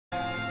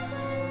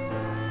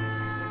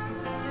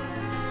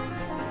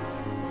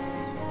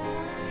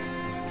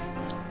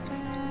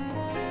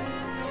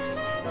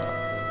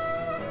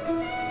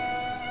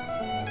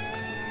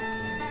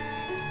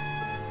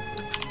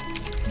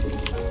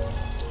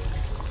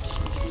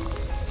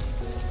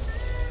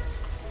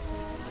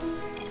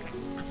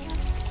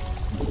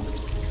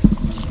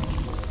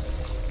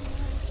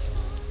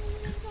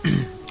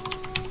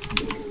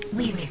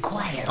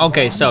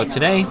Okay, so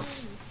today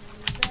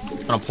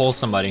I'm gonna pull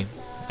somebody.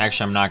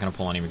 Actually, I'm not gonna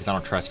pull anyone because I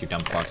don't trust you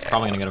dumb fucks.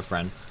 Probably gonna get a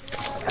friend.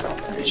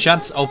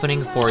 Chef's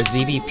opening for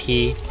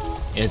ZVP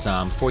is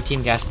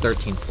 14 gas,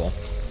 13 full.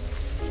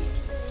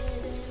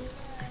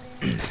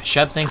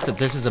 Shep thinks that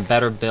this is a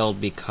better build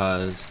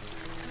because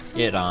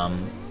it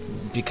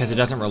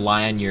doesn't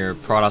rely on your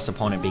Protoss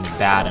opponent being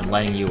bad and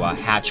letting you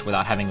hatch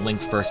without having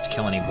links first to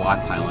kill any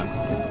block pylon.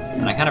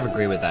 And I kind of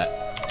agree with that.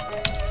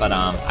 But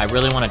I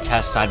really want to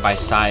test side by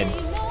side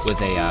with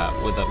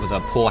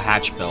a pull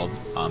hatch build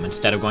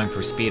instead of going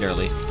for speed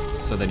early,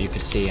 so that you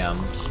could see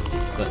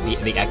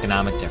the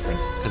economic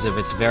difference. Because if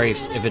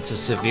it's a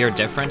severe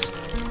difference,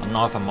 I don't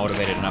know if I'm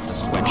motivated enough to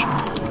switch.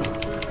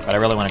 But I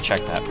really want to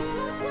check that.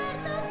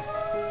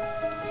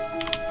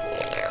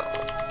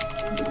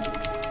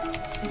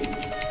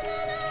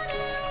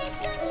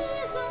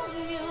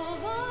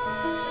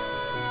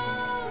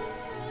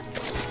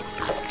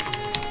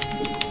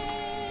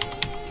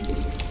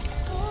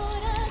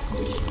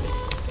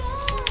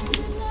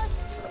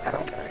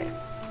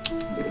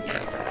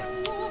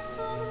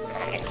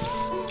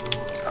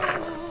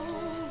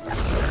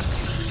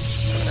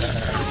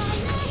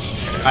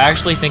 I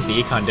actually think the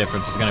econ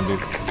difference is going to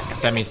be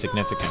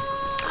semi-significant.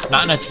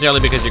 Not necessarily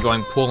because you're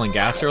going pool and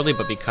gas early,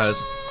 but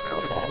because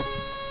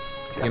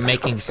you're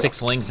making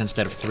 6 links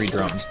instead of 3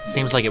 drones.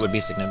 Seems like it would be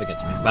significant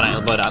to me.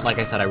 But like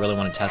I said, I really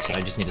want to test it.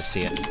 I just need to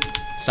see it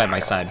side by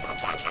side.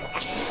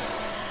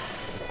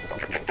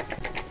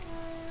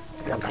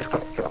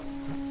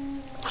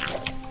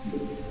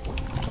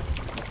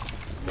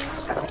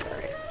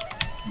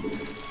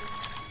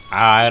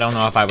 I don't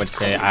know if I would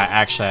say...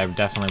 I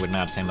definitely would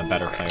not say I'm a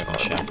better player than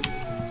Shep.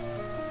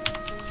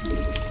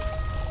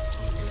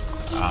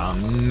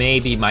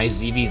 Maybe my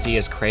ZVZ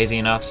is crazy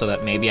enough so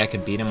that maybe I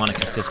could beat him on a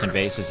consistent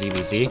basis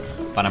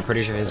ZVZ, but I'm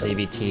pretty sure his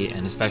ZVT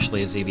and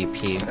especially his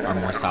ZVP are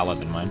more solid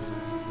than mine.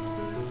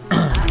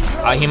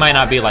 He might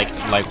not be like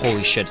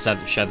holy shit,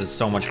 Shed is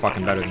so much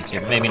fucking better than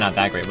Steve. Maybe not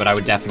that great, but I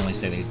would definitely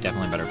say that he's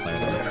definitely a better player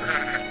than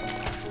me.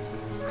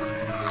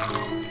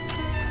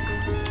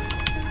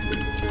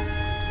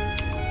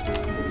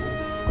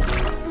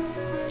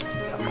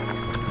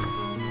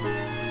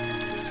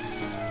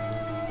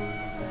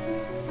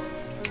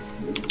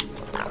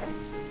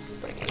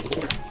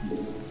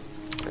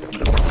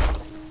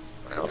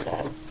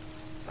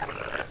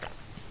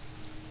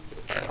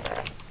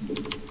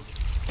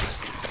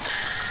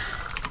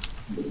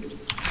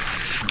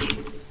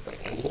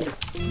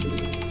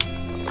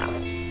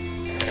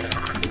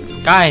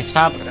 Guys,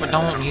 stop!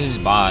 Don't use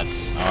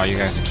bots. Oh, you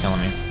guys are killing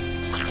me.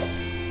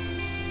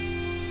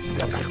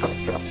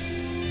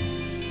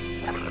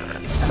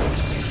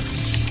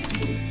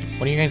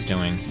 What are you guys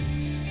doing?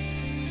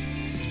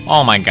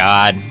 Oh my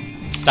god.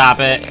 Stop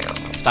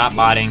it. Stop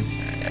botting.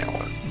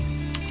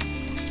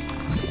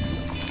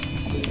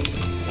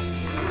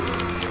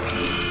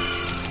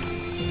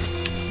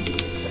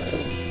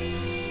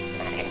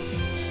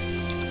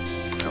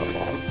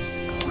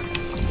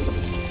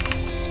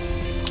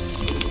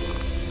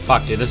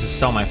 Fuck, dude, this is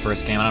so my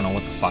first game. I don't know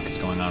what the fuck is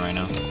going on right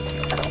now.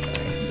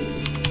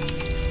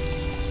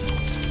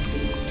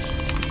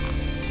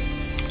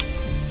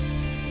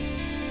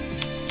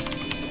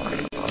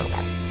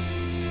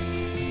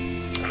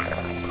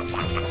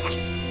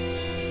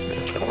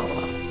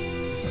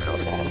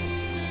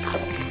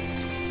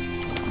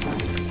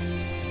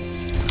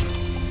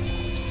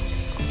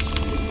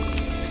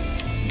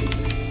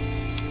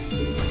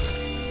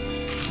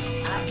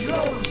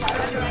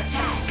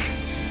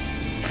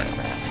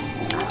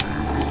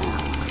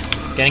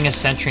 Getting a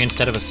sentry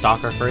instead of a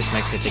stalker first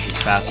makes it take his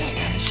fast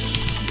expand.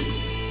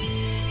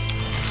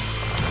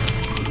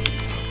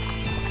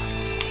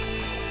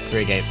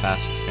 3-gate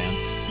fast expand.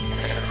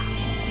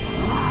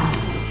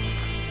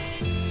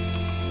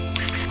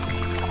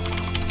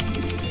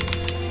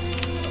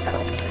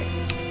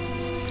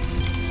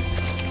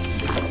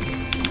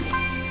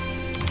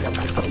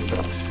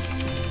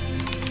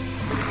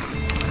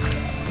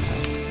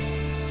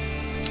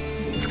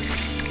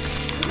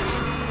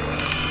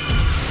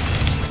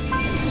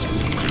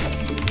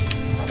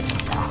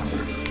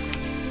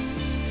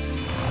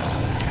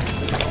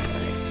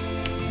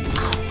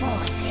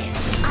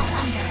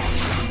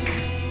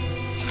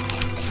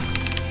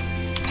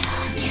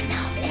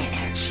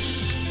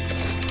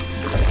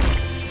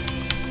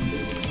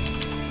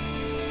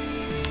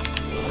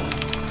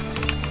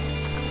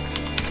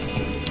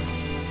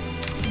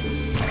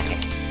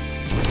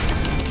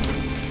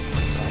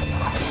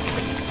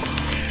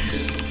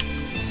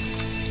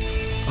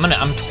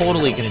 I'm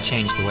totally gonna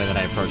change the way that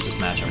I approach this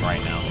matchup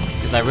right now,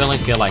 because I really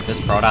feel like this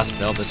Protoss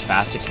build, this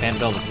fast expand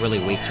build, is really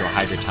weak to a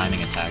Hydra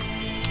timing attack.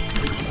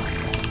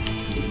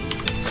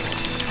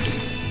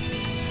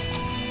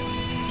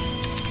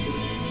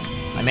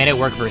 I made it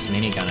work versus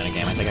minigun in a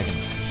game. I think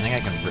I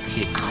can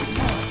repeat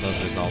those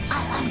results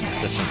on a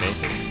consistent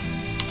basis.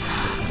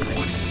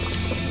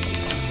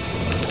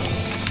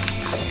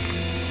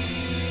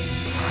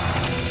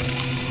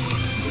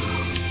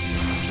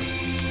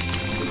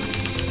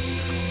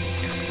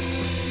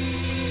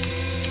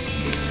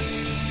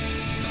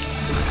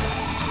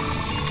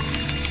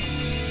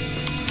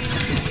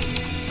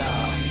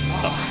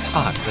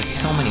 Fuck, that's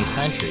so many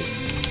sentries.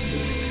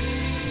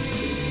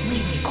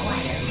 We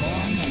require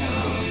more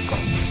minerals.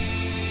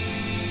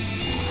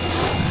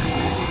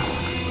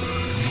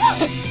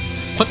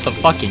 What the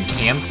fucking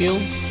cam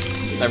fields?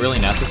 Is that really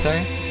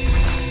necessary?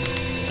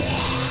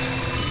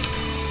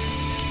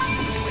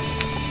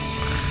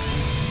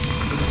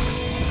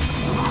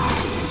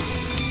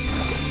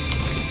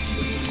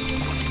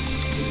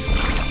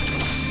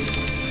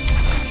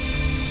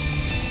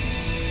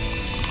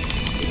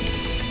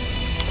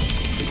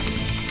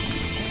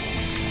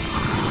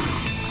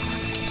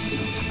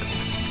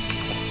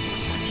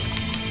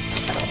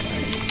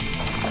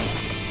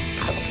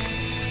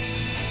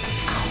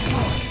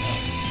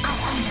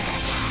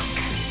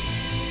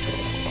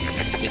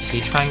 Is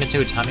he trying to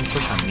do a timing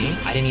push on me?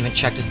 I didn't even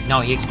check this. No,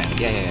 he expanded.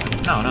 Yeah.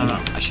 No.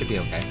 I should be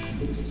okay.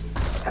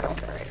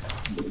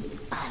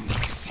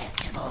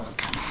 Unacceptable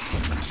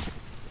command.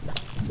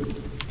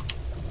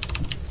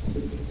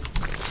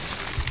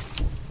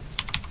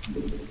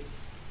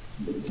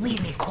 We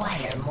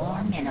require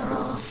more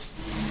minerals.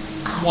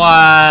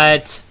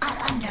 What? Are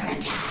under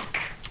attack.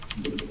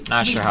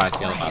 Not sure how I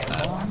feel about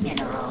that. More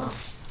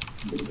minerals.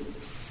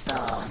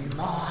 Spawn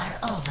more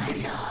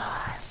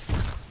overlords.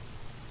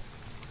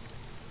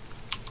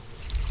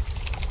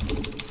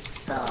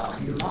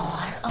 Spawn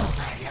more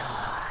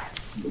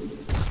overlords.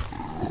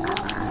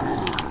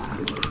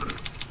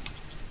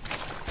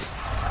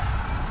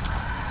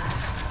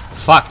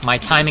 Fuck, my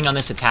timing on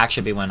this attack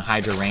should be when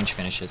Hydra range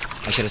finishes.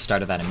 I should have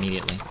started that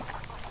immediately.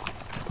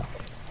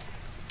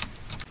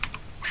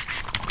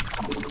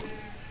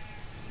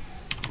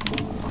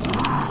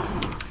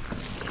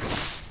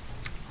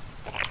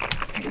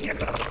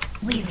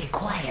 We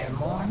require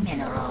more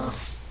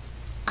minerals.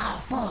 Our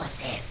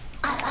forces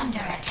are under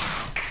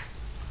attack.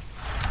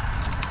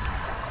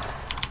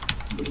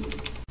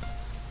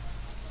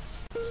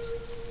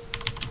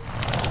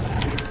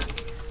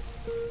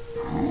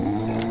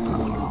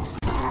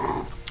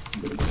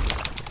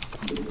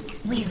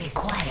 We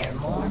require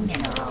more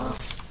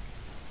minerals.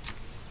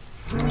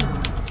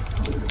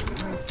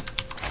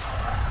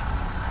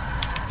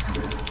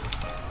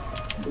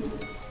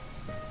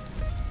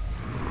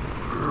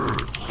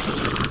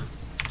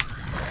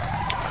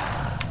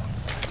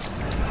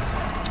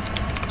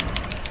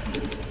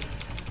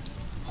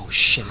 Oh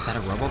shit, is that a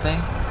Robo Bay?